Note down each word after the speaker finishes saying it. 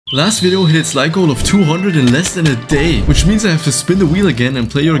Last video hit its like goal of 200 in less than a day, which means I have to spin the wheel again and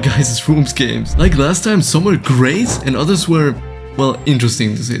play your guys' rooms games. Like last time, some were great and others were, well,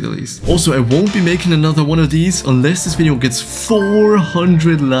 interesting to say the least. Also, I won't be making another one of these unless this video gets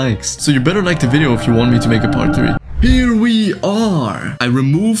 400 likes. So you better like the video if you want me to make a part 3. Here we are. I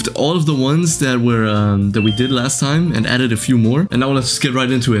removed all of the ones that were that we did last time and added a few more. And now let's just get right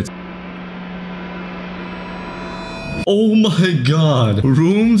into it. Oh my god.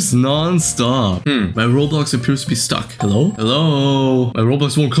 Rooms non-stop. My Roblox appears to be stuck. Hello? Hello? My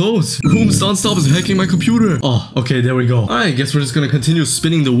Roblox won't close. Rooms non-stop is hacking my computer. Oh, okay, there we go. Alright, guess we're just gonna continue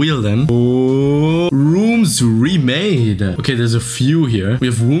spinning the wheel then. Oh, Rooms Remade. Okay, there's a few here. We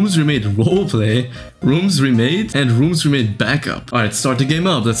have Rooms Remade Roleplay, Rooms Remade, and Rooms Remade Backup. Alright, start the game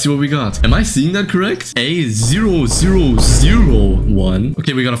up. Let's see what we got. Am I seeing that correct? A0001.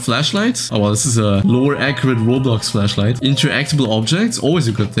 Okay, we got a flashlight. Oh, well, this is a lower accurate Roblox flashlight. Interactable objects, always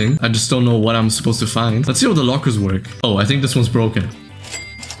a good thing. I just don't know what I'm supposed to find. Let's see how the lockers work. Oh, I think this one's broken.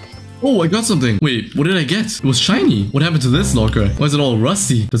 Oh, I got something. Wait, what did I get? It was shiny. What happened to this locker? Why is it all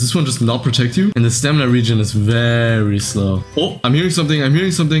rusty? Does this one just not protect you? And the stamina region is very slow. Oh, I'm hearing something. I'm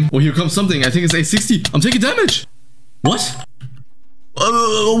hearing something. Oh, here comes something. I think it's A60. I'm taking damage. What?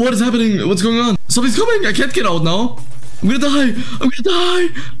 What is happening? What's going on? Something's coming. I can't get out now. I'm gonna die. I'm gonna die.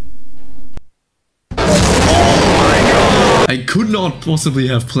 I could not possibly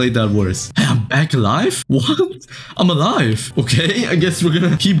have played that worse. Hey, I'm back alive? What? I'm alive. Okay, I guess we're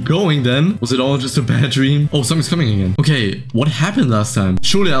gonna keep going then. Was it all just a bad dream? Oh, something's coming again. Okay, what happened last time?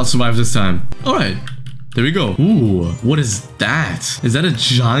 Surely I'll survive this time. Alright. There we go. Ooh, what is that? Is that a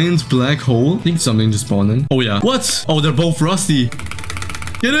giant black hole? I think something just spawned in. Oh yeah. What? Oh, they're both rusty.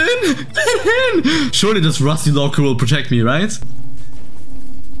 Get in! Get in! Surely this rusty locker will protect me, right?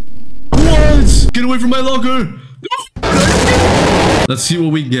 What? Get away from my locker! Let's see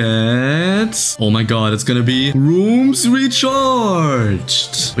what we get. Oh my god, it's gonna be Rooms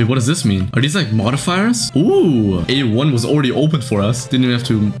Recharged. Wait, what does this mean? Are these like modifiers? Ooh, A1 was already open for us. Didn't even have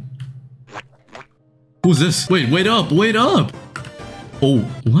to... Who's this? Wait, wait up, wait up. Oh,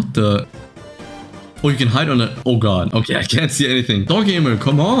 what the... Oh, you can hide on it. Oh god. Okay, I can't see anything. Dog gamer,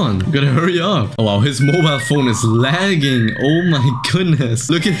 come on. You gotta hurry up. Oh wow, his mobile phone is lagging. Oh my goodness.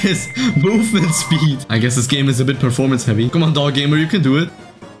 Look at his movement speed. I guess this game is a bit performance heavy. Come on, dog gamer, you can do it.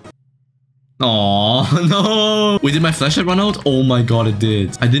 Oh no. Wait, did my flashlight run out? Oh my god, it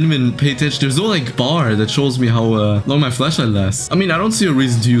did. I didn't even pay attention. There's no like bar that shows me how long my flashlight lasts. I mean, I don't see a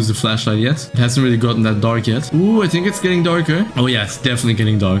reason to use the flashlight yet. It hasn't really gotten that dark yet. Ooh, I think it's getting darker. Oh yeah, it's definitely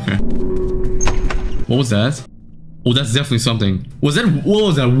getting darker. What was that? Oh, that's definitely something. Was that, what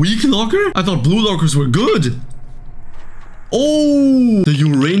was that, weak locker? I thought blue lockers were good. Oh, the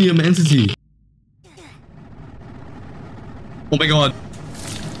uranium entity. Oh my god.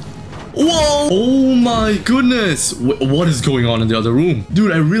 Whoa! Oh my goodness! What is going on in the other room?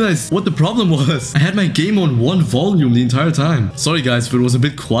 Dude, I realized what the problem was. I had my game on one volume the entire time. Sorry guys, but it was a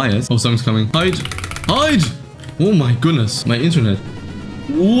bit quiet. Oh, something's coming. Hide! Hide! Oh my goodness, my internet.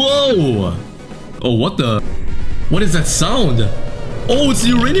 Whoa! Oh, what the? What is that sound? Oh, it's the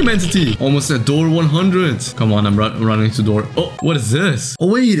uranium entity. Almost at door 100. Come on, I'm running to door. Oh, what is this? Oh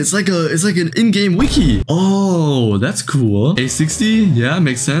wait, it's like an in-game wiki. Oh, that's cool. A60, yeah,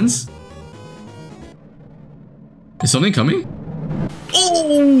 makes sense. Is something coming?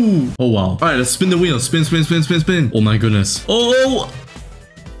 Oh! Oh wow. All right, let's spin the wheel. Spin, spin, spin, spin, spin. Oh my goodness. Oh!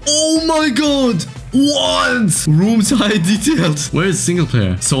 Oh my god! What? Rooms high detailed. Where is single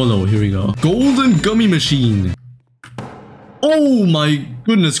player? Solo, here we go. Golden gummy machine. Oh my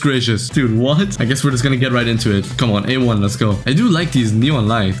goodness gracious. Dude, what? I guess we're just gonna get right into it. Come on, A1, let's go. I do like these neon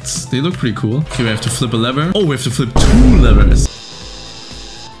lights. They look pretty cool. Okay, we have to flip a lever. Oh, we have to flip 2 levers.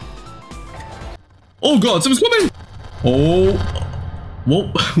 Oh god, someone's coming! Oh. Whoa,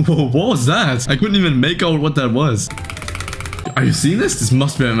 what was that? I couldn't even make out what that was. Are you seeing this? This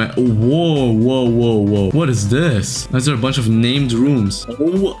must be my... Oh, whoa, whoa, whoa, whoa. What is this? These are a bunch of named rooms.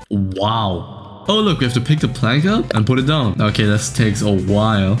 Oh, wow. Oh, look, we have to pick the plank up and put it down. Okay, this takes a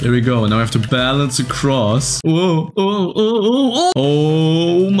while. Here we go. Now we have to balance across. Whoa, oh, oh, oh,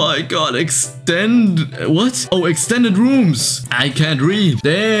 oh. Oh my god, extend... What? Oh, extended rooms. I can't read.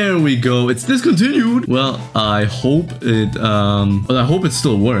 There we go. It's discontinued. Well, I hope it, well, I hope it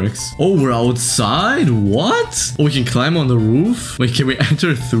still works. Oh, we're outside? What? Oh, we can climb on the roof? Wait, can we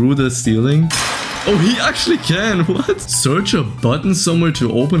enter through the ceiling? Oh, he actually can. What? Search a button somewhere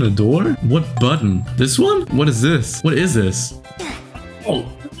to open a door? What button? This one? What is this? What is this? Oh.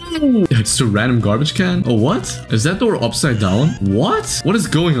 It's a random garbage can? Oh, what? Is that door upside down? What? What is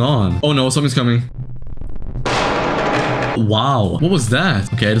going on? Oh no, something's coming. Wow. What was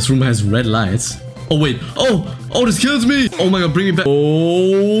that? Okay, this room has red lights. Oh, wait. Oh, this kills me. Oh my god, bring it back.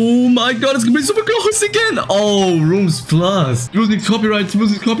 Oh my god, it's gonna be super close again. Oh, rooms plus. Music's copyright.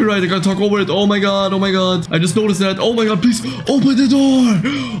 Music's copyright. I gotta talk over it. Oh my god. Oh my god. I just noticed that. Oh my god, please open the door.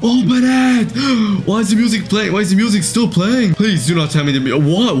 Open it. Why is the music playing? Why is the music still playing? Please do not tell me the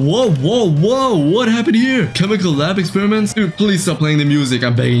what? Whoa. What happened here? Chemical lab experiments? Dude, please stop playing the music.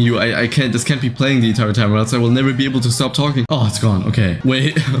 I'm begging you. I can't. This can't be playing the entire time or else I will never be able to stop talking. Oh, it's gone. Okay.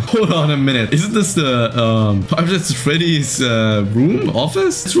 Wait. Hold on a minute. Isn't this the Five Nights at Freddy's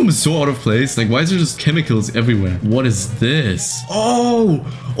office? This room is so out of place. Like, why is there just chemicals everywhere? What is this? Oh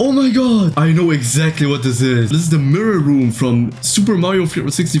my god. I know exactly what this is. This is the mirror room from Super Mario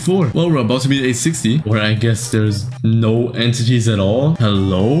 64. Well, we're about to meet A60, where I guess there's no entities at all.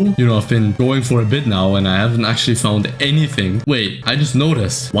 Hello? You know, I've been going for a bit now and I haven't actually found anything. Wait, I just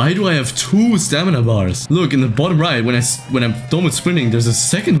noticed. Why do I have 2 stamina bars? Look, in the bottom right, when I'm done with sprinting, there's a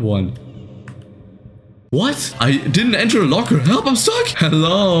second one. What? I didn't enter a locker. Help, I'm stuck.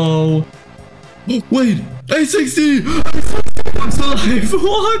 Hello. Wait, A60. I'm still alive.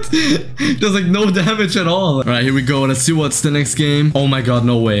 What? There's like no damage at all. All right, here we go. Let's see what's the next game. Oh my god,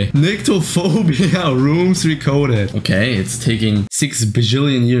 no way. Nyctophobia Rooms Recoded. Okay, it's taking 6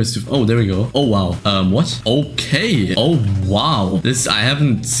 bajillion years to... Oh, there we go. Oh, wow. What? Okay. Oh, wow. This, I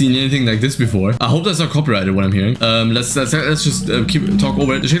haven't seen anything like this before. I hope that's not copyrighted, what I'm hearing. Let's just talk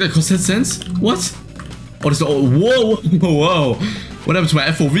over it. Check that cost 10 cents. What? Oh, this, whoa. What happened to my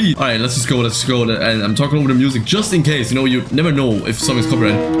FOV? All right, let's just go. And I'm talking over the music just in case. You know, you never know if something's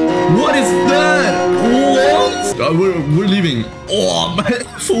copyrighted. What is that? What? We're leaving. Oh, my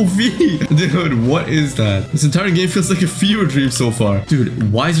FOV. Dude, what is that? This entire game feels like a fever dream so far.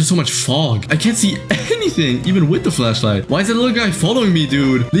 Dude, why is there so much fog? I can't see anything, even with the flashlight. Why is that little guy following me,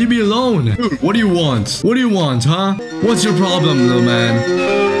 dude? Leave me alone. Dude, what do you want? What do you want, huh? What's your problem, little man?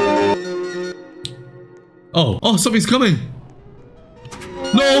 Oh, something's coming.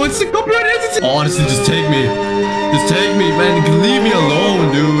 No, it's the copyright entity. Honestly, just take me. Just take me, man. Leave me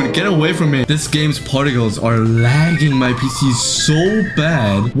alone, dude. Get away from me. This game's particles are lagging my PC so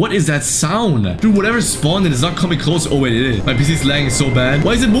bad. What is that sound? Dude, whatever spawned in is not coming close. Oh, wait, it is. My PC's lagging so bad.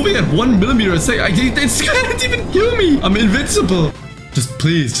 Why is it moving at 1 millimeter a second? It can't even kill me. I'm invincible. Just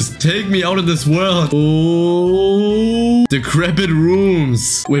please, just take me out of this world. Oh, Decrepit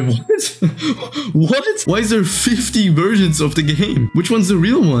Rooms. Wait, what? What? Why is there 50 versions of the game? Which one's the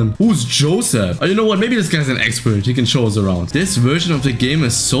real one? Who's Joseph? Oh, you know what? Maybe this guy's an expert. He can show us around. This version of the game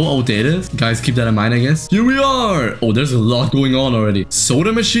is so outdated. Guys, keep that in mind, I guess. Here we are. Oh, there's a lot going on already.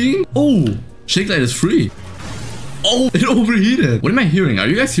 Soda machine? Oh, shake light is free. Oh, it overheated. What am I hearing? Are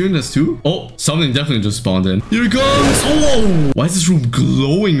you guys hearing this too? Oh, something definitely just spawned in. Here it comes. Oh, why is this room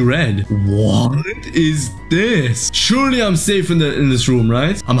glowing red? What is this? Surely I'm safe in this room,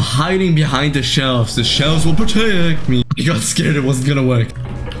 right? I'm hiding behind the shelves. The shelves will protect me. I got scared it wasn't gonna work.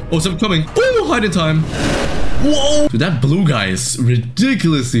 Oh, something coming. Oh, hide in time. Whoa. Dude, that blue guy is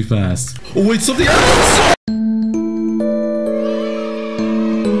ridiculously fast. Oh, wait, something else.